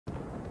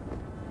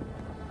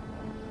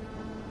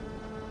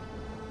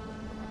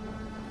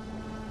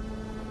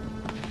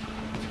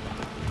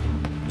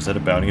Is that a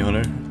bounty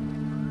hunter?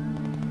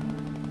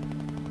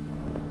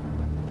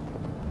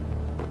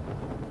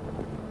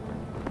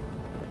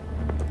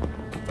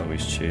 Oh,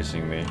 he's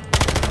chasing me.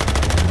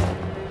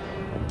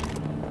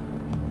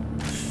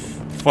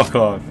 Fuck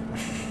off.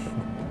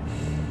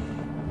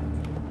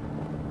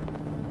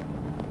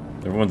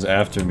 Everyone's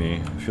after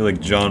me. I feel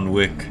like John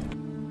Wick.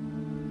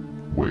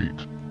 Wait.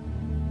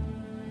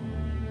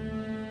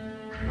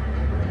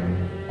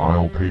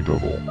 I'll pay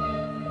double.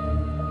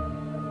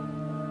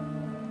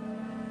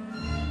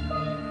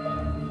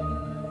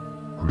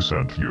 Who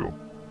sent you?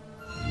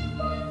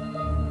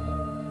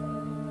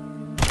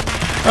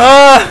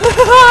 Ah!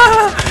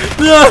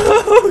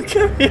 No!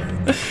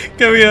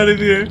 Get me out of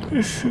here!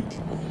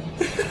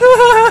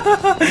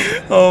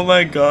 Oh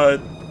my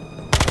god.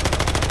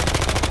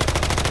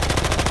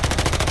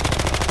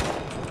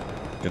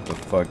 Get the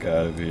fuck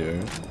out of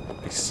here.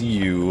 I see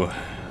you.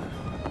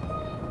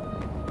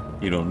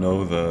 You don't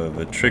know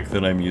the trick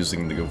that I'm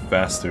using to go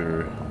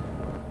faster.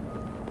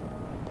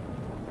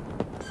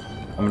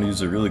 I'm gonna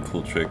use a really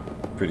cool trick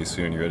pretty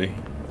soon. You ready?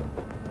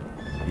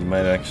 You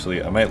might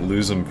actually... I might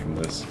lose him from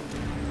this.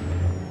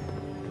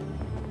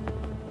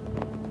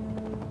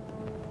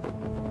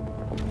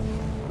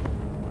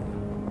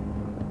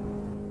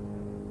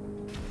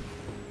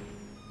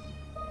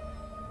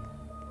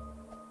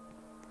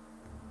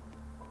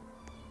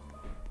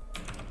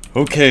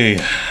 Okay.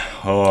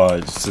 Oh,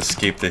 I just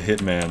escaped the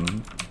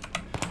hitman.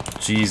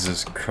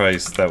 Jesus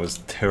Christ, that was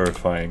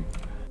terrifying.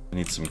 I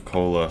need some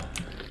cola.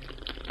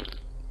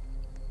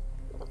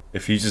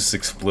 If he just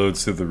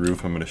explodes through the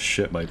roof, I'm gonna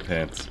shit my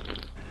pants.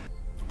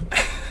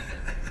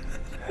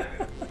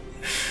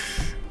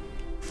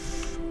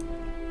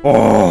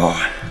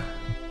 Oh,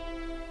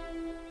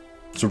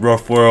 it's a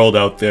rough world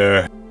out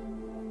there.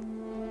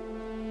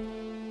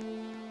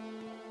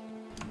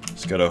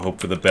 Just gotta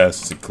hope for the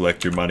best and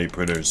collect your money,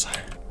 printers.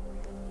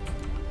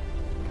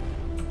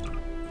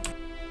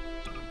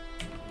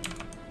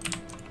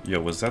 Yo,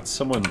 was that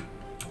someone?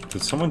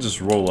 Did someone just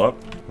roll up?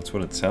 That's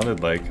what it sounded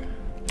like.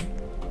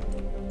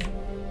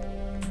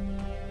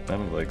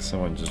 Sounded like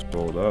someone just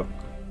rolled up.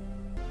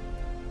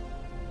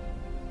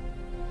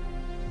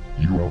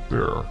 You out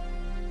there.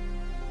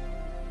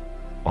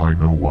 I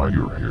know why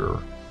you're here.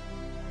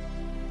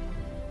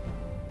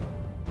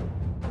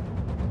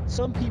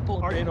 Some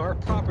people are in our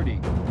property.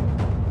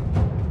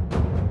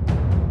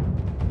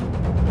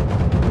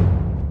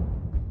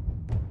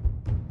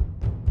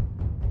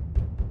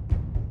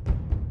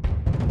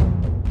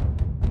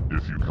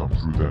 If you come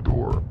through that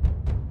door,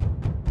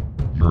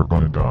 you're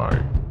gonna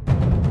die.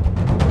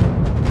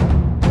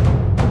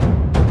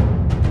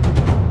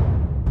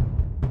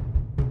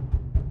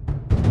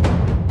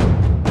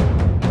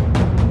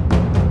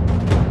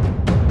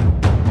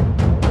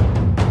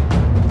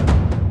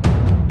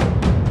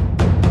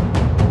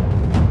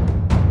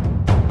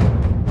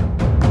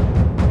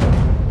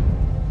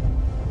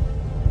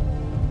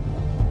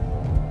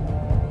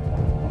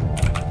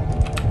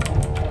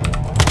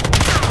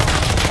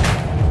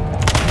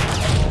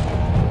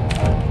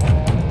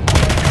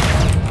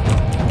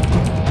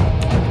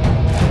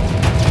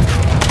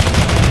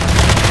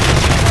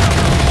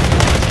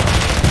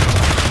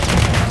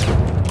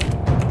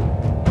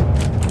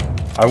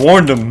 I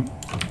warned him.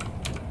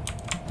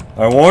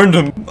 I warned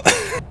him.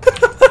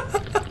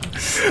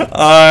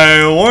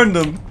 I warned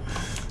him.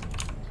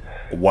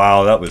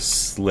 Wow, that was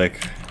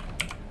slick.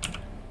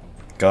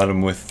 Got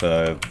him with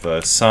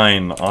the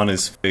sign on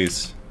his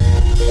face.